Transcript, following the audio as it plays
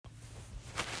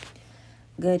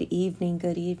Good evening,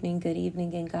 good evening, good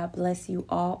evening, and God bless you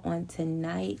all on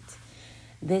tonight.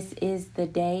 This is the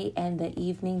day and the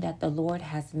evening that the Lord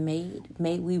has made.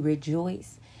 May we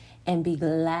rejoice and be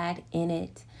glad in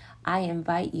it. I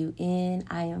invite you in.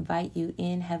 I invite you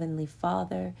in, Heavenly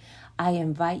Father. I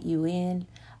invite you in.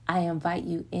 I invite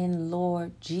you in,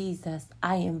 Lord Jesus.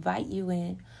 I invite you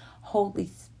in, Holy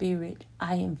Spirit.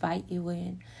 I invite you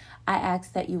in. I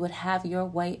ask that you would have your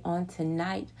way on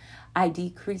tonight. I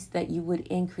decrease that you would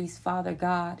increase, Father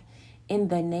God. In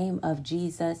the name of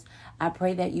Jesus, I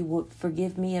pray that you would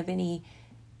forgive me of any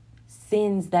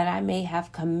sins that I may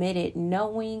have committed,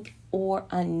 knowing or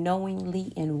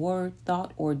unknowingly, in word,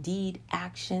 thought, or deed,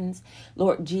 actions.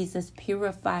 Lord Jesus,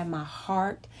 purify my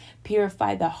heart.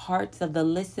 Purify the hearts of the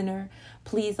listener.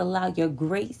 Please allow your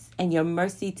grace and your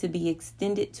mercy to be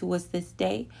extended to us this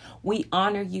day. We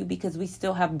honor you because we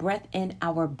still have breath in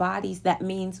our bodies. That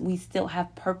means we still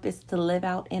have purpose to live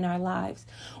out in our lives.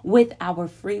 With our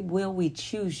free will, we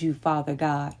choose you, Father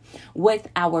God. With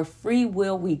our free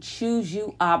will, we choose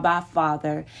you, Abba,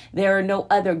 Father. There are no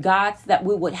other gods that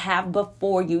we would have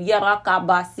before you.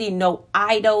 Yarakabasi, no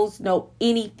idols, no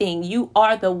anything. You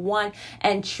are the one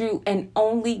and true and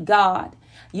only God.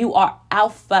 You are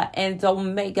Alpha and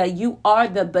Omega. You are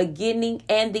the beginning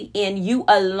and the end. You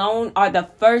alone are the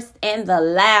first and the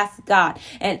last, God.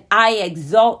 And I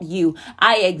exalt you.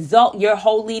 I exalt your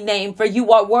holy name, for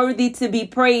you are worthy to be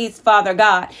praised, Father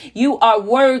God. You are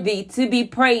worthy to be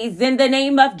praised in the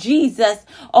name of Jesus.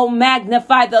 Oh,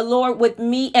 magnify the Lord with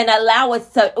me and allow us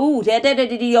to,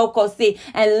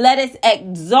 and let us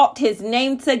exalt his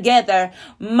name together.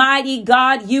 Mighty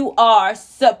God, you are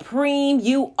supreme.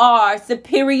 You are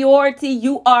superiority.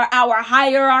 You are our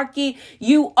hierarchy.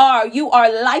 You are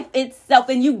life itself,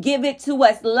 and you give it to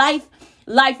us, life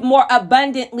more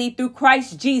abundantly through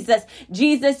Christ Jesus.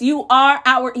 Jesus, you are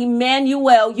our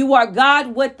Emmanuel. You are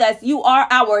God with us. You are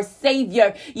our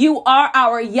Savior. You are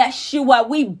our Yeshua.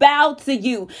 We bow to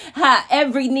you.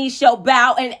 Every knee shall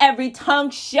bow and every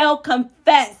tongue shall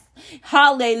confess.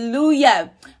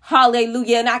 Hallelujah.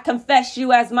 Hallelujah. And I confess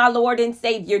you as my Lord and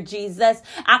Savior, Jesus.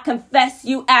 I confess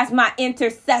you as my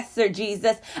intercessor,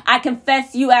 Jesus. I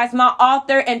confess you as my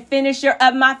author and finisher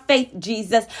of my faith,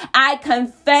 Jesus. I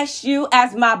confess you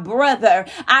as my brother.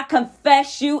 I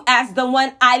confess you as the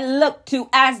one I look to,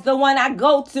 as the one I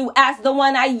go to, as the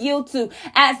one I yield to,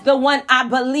 as the one I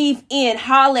believe in.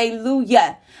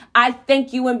 Hallelujah. I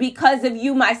thank you, and because of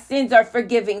you, my sins are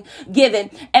given.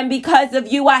 And because of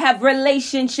you, I have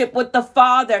relationship with the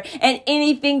Father. And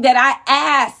anything that I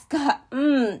ask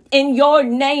in your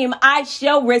name, I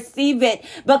shall receive it,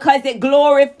 because it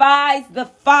glorifies the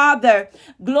Father.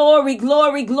 Glory,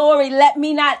 glory, glory. Let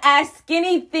me not ask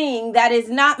anything that is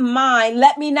not mine.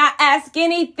 Let me not ask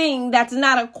anything that's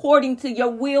not according to your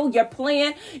will, your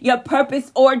plan, your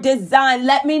purpose, or design.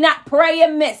 Let me not pray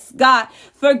amiss, God.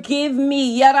 Forgive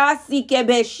me.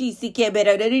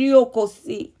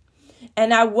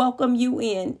 And I welcome you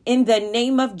in. In the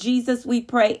name of Jesus, we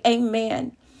pray.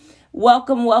 Amen.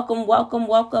 Welcome, welcome, welcome,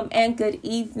 welcome, and good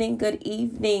evening, good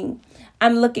evening.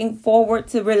 I'm looking forward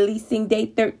to releasing day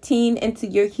 13 into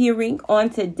your hearing on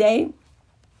today,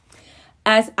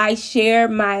 as I share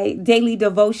my daily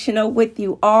devotional with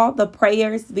you all, the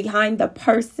prayers behind the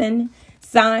person,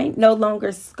 signed, No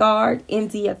Longer Scarred,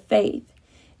 India Faith.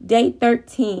 Day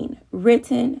 13,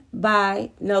 written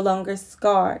by No Longer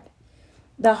Scarred.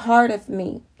 The heart of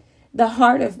me,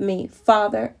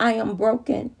 Father, I am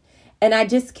broken, and I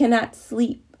just cannot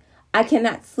sleep. I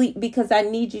cannot sleep because I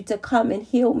need you to come and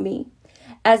heal me.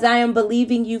 As I am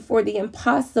believing you for the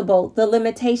impossible, the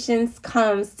limitations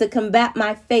comes to combat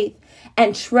my faith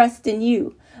and trust in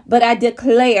you. But I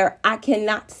declare I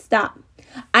cannot stop.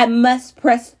 I must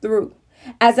press through.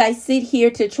 As I sit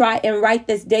here to try and write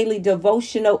this daily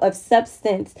devotional of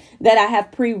substance that I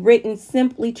have pre-written,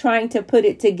 simply trying to put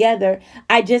it together,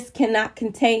 I just cannot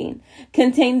contain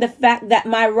the fact that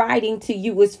my writing to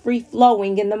you is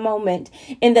free-flowing in the moment,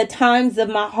 in the times of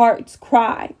my heart's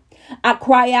cry. I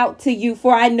cry out to you,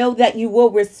 for I know that you will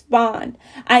respond.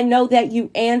 I know that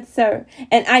you answer,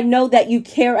 and I know that you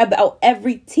care about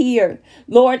every tear.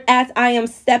 Lord, as I am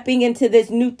stepping into this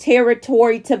new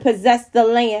territory to possess the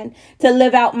land, to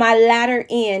live out my latter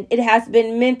end, it has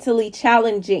been mentally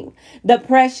challenging. The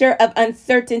pressure of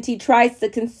uncertainty tries to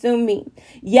consume me.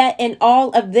 Yet in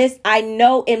all of this, I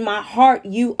know in my heart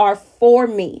you are for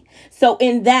me. So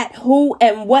in that, who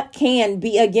and what can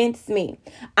be against me?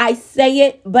 I say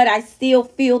it, but I still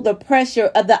feel the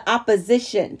pressure of the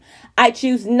opposition. I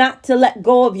choose not to let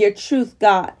go of your truth,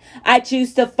 God. I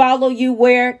choose to follow you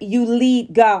where you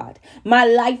lead, God. My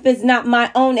life is not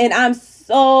my own, and I'm so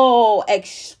so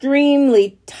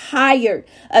extremely tired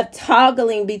of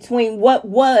toggling between what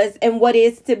was and what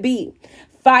is to be.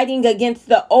 Fighting against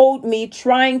the old me,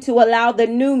 trying to allow the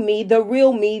new me, the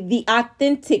real me, the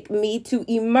authentic me to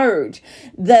emerge.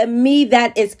 The me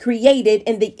that is created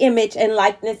in the image and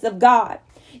likeness of God.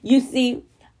 You see,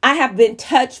 I have been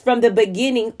touched from the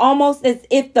beginning, almost as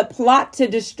if the plot to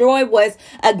destroy was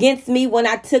against me when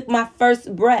I took my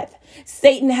first breath.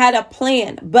 Satan had a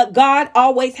plan, but God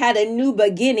always had a new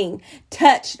beginning,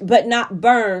 touched but not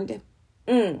burned.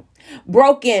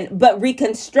 Broken but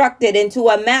reconstructed into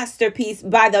a masterpiece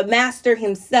by the master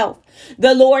himself.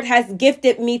 The Lord has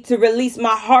gifted me to release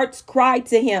my heart's cry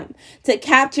to him, to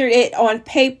capture it on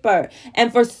paper.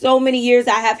 And for so many years,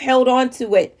 I have held on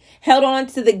to it, held on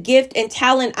to the gift and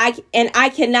talent. I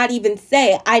cannot even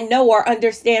say I know or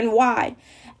understand why.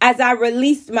 As I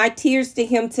released my tears to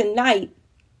him tonight,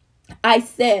 I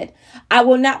said, I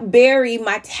will not bury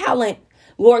my talent.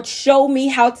 Lord, show me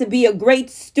how to be a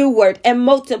great steward and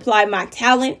multiply my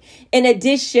talent. In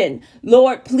addition,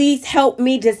 Lord, please help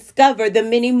me discover the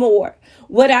many more.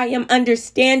 What I am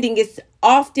understanding is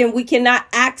often we cannot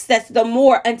access the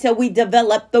more until we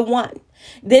develop the one.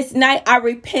 This night, I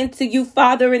repent to you,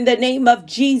 Father, in the name of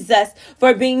Jesus,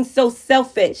 for being so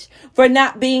selfish, for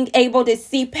not being able to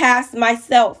see past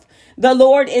myself. The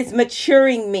Lord is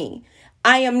maturing me.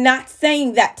 I am not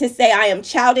saying that to say I am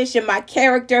childish in my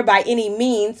character by any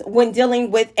means when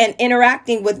dealing with and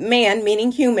interacting with man,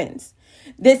 meaning humans.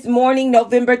 This morning,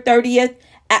 November 30th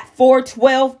at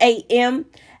 4:12 a.m.,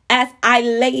 as I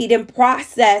laid and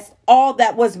processed all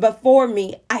that was before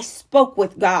me, I spoke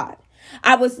with God.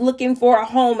 I was looking for a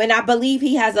home, and I believe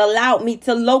he has allowed me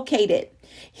to locate it.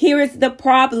 Here is the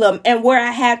problem and where I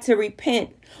had to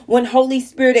repent. When Holy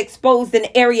Spirit exposed an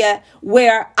area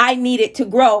where I needed to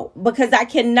grow, because I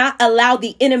cannot allow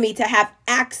the enemy to have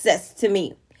access to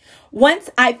me. Once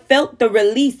I felt the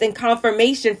release and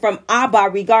confirmation from Abba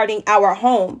regarding our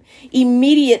home,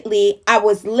 immediately I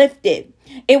was lifted.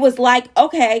 It was like,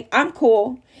 okay, I'm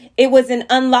cool. It was an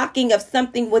unlocking of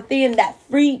something within that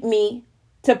freed me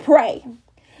to pray.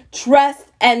 Trust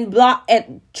and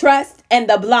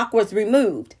the block was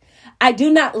removed. I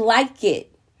do not like it.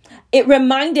 It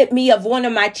reminded me of one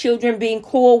of my children being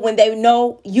cool when they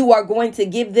know you are going to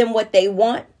give them what they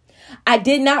want. I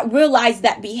did not realize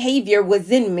that behavior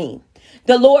was in me.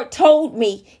 The Lord told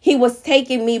me he was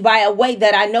taking me by a way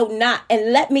that I know not.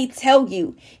 And let me tell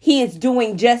you, he is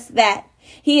doing just that.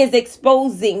 He is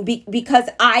exposing because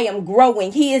I am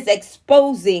growing. He is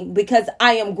exposing because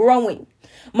I am growing.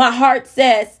 My heart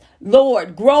says,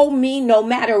 Lord, grow me no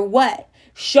matter what.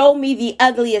 Show me the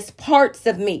ugliest parts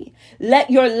of me. Let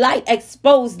your light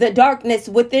expose the darkness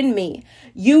within me.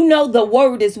 You know the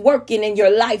word is working in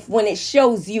your life when it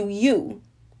shows you you.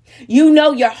 You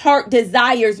know your heart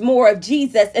desires more of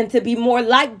Jesus and to be more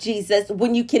like Jesus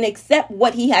when you can accept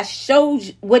what he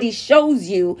shows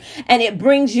you, and it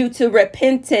brings you to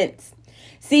repentance.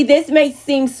 See, this may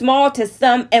seem small to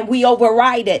some and we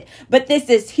override it, but this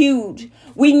is huge.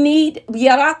 We need the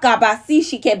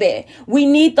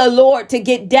Lord to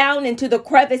get down into the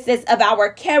crevices of our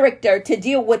character to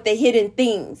deal with the hidden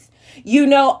things. You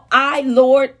know,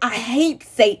 Lord, I hate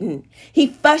Satan. He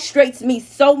frustrates me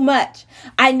so much.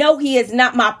 I know he is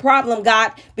not my problem,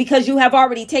 God, because you have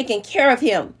already taken care of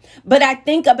him. But I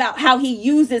think about how he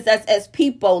uses us as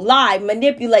people, lie,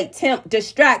 manipulate, tempt,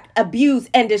 distract, abuse,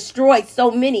 and destroy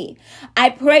so many. I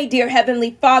pray, dear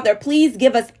Heavenly Father, please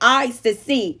give us eyes to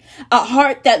see, a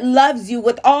heart that loves you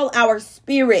with all our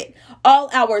spirit, all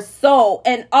our soul,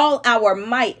 and all our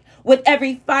might, with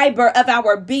every fiber of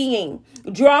our being.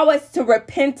 Draw us to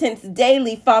repentance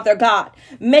daily, Father God.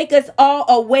 Make us all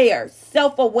aware,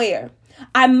 self-aware.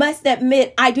 I must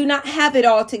admit, I do not have it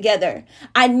all together.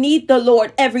 I need the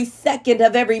Lord every second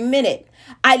of every minute.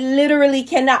 I literally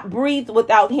cannot breathe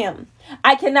without him.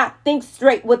 I cannot think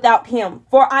straight without him,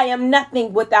 for I am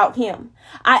nothing without him.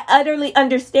 I utterly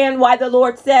understand why the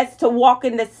Lord says to walk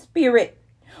in the Spirit.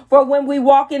 For when we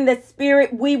walk in the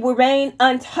Spirit, we remain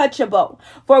untouchable.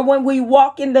 For when we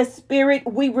walk in the Spirit,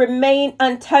 we remain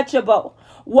untouchable.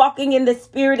 Walking in the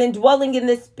Spirit and dwelling in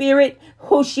the Spirit.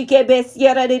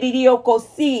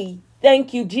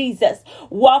 Thank you, Jesus.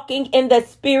 Walking in the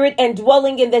Spirit and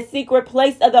dwelling in the secret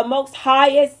place of the Most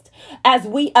Highest. As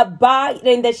we abide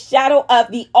in the shadow of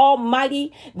the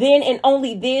Almighty, then and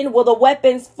only then will the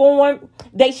weapons form.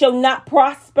 They shall not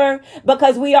prosper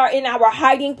because we are in our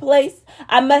hiding place.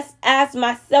 I must ask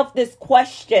myself this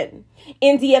question.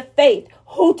 India Faith,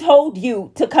 who told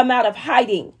you to come out of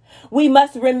hiding? We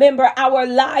must remember our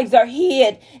lives are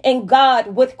hid in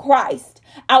God with Christ.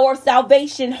 Our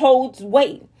salvation holds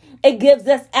weight. It gives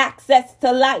us access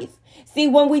to life. See,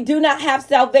 when we do not have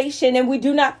salvation and we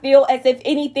do not feel as if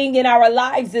anything in our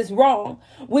lives is wrong,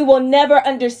 we will never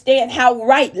understand how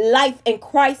right life in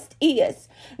Christ is,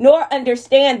 nor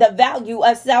understand the value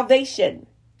of salvation.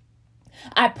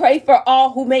 I pray for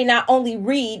all who may not only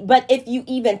read, but if you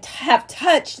even have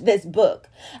touched this book.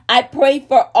 I pray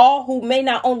for all who may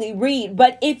not only read,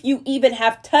 but if you even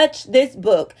have touched this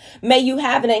book, may you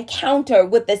have an encounter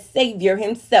with the Savior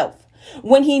himself.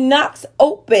 When he knocks,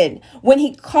 open. When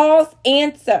he calls,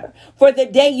 answer. For the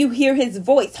day you hear his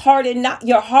voice, harden not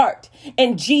your heart.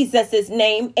 In Jesus'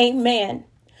 name, amen.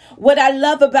 What I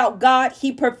love about God,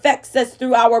 he perfects us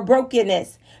through our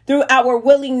brokenness, through our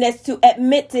willingness to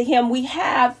admit to him we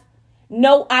have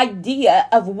no idea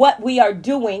of what we are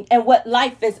doing and what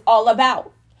life is all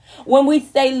about. When we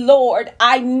say, Lord,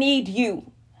 I need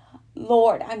you.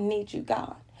 Lord, I need you,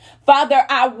 God. Father,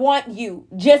 I want you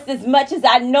just as much as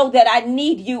I know that I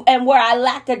need you, and where I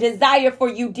lack a desire for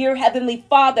you, dear Heavenly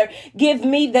Father, give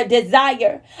me the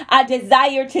desire. I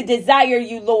desire to desire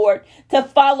you, Lord, to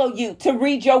follow you, to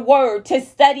read your word, to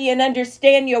study and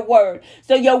understand your word,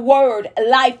 so your word,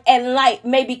 life and light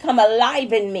may become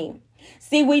alive in me.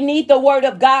 See, we need the word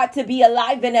of God to be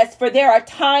alive in us, for there are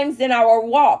times in our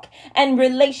walk and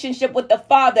relationship with the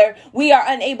Father, we are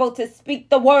unable to speak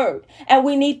the word, and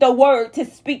we need the word to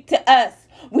speak to us.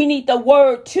 We need the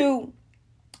word to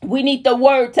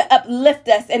uplift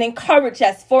us and encourage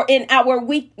us, for in our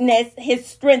weakness, his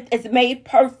strength is made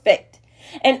perfect.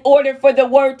 In order for the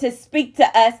word to speak to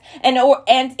us and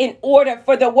in order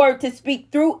for the word to speak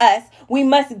through us, we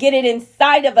must get it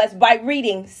inside of us by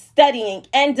reading, studying,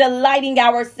 and delighting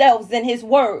ourselves in his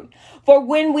word. For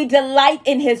when we delight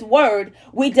in his word,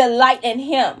 we delight in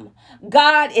him.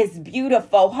 God is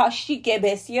beautiful. Lord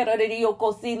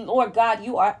God,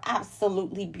 you are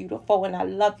absolutely beautiful, and I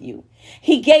love you.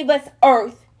 He gave us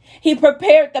earth. He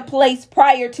prepared the place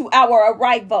prior to our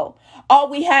arrival. All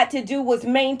we had to do was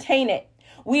maintain it.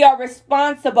 We are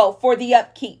responsible for the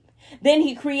upkeep. Then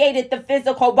he created the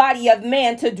physical body of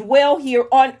man to dwell here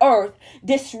on earth.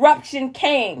 Disruption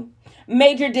came.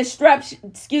 Major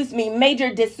disruption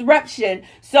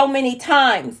so many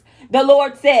times. The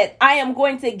Lord said, I am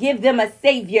going to give them a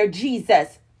Savior,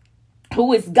 Jesus,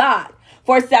 who is God,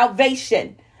 for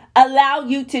salvation. Allow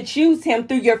you to choose him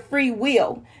through your free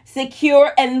will.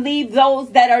 Secure and leave those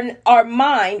that are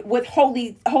mine with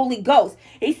Holy Ghost.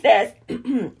 He says,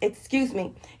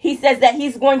 he says that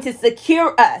he's going to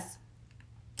secure us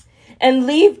and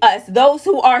leave us, those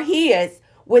who are his,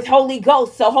 with Holy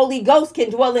Ghost. So Holy Ghost can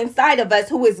dwell inside of us,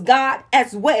 who is God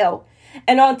as well.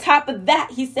 And on top of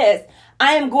that, he says,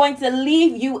 I am going to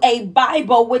leave you a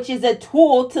Bible, which is a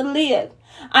tool to live.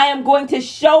 I am going to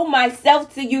show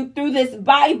myself to you through this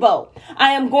Bible.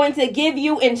 I am going to give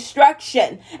you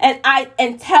instruction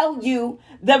and tell you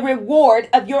the reward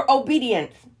of your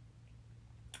obedience.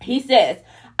 He says,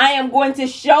 I am going to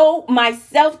show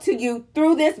myself to you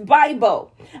through this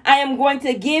Bible. I am going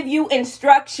to give you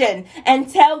instruction and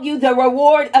tell you the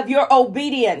reward of your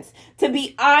obedience. To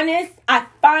be honest, I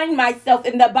find myself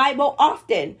in the Bible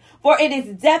often, for it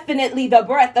is definitely the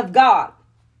breath of God.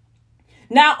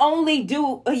 Not only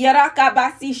do thank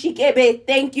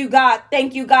you,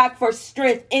 God, for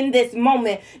strength in this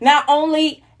moment. Not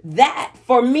only that,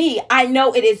 for me, I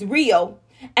know it is real,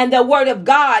 and the word of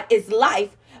God is life,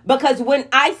 because when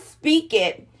I speak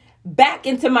it back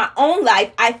into my own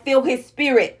life, I feel his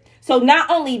spirit. So not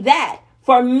only that,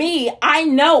 for me, I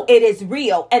know it is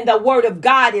real, and the word of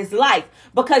God is life,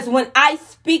 because when I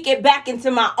speak it back into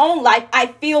my own life, I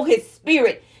feel his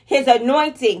spirit, his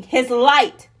anointing, his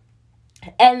light,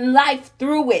 and life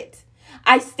through it.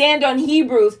 I stand on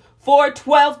Hebrews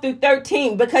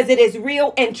 4:12-13 because it is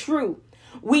real and true.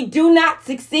 We do not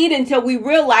succeed until we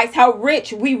realize how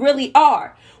rich we really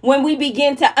are. When we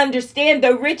begin to understand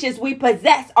the riches we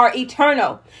possess are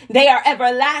eternal, they are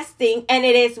everlasting, and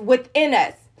it is within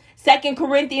us. 2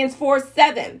 Corinthians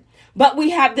 4:7. But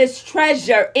we have this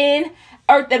treasure in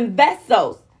earthen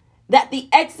vessels, that the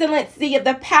excellency of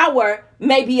the power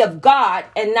may be of God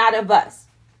and not of us.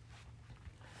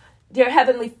 Dear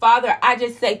Heavenly Father, I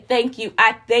just say thank you.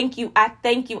 I thank you. I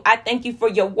thank you. I thank you for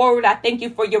your word. I thank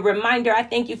you for your reminder. I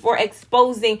thank you for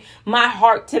exposing my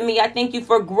heart to me. I thank you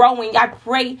for growing. I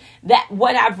pray that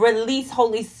what I've released,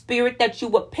 Holy Spirit, that you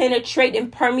would penetrate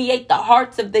and permeate the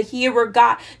hearts of the hearer,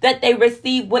 God, that they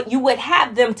receive what you would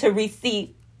have them to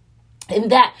receive. And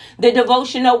that the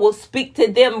devotional will speak to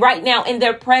them right now in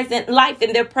their present life,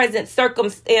 in their present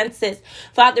circumstances.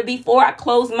 Father, before I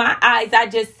close my eyes, I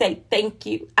just say thank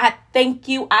you. I thank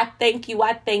you. I thank you.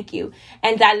 I thank you.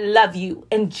 And I love you.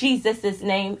 In Jesus'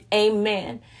 name,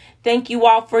 amen. Thank you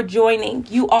all for joining.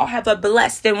 You all have a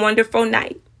blessed and wonderful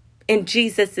night. In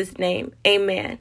Jesus' name, amen.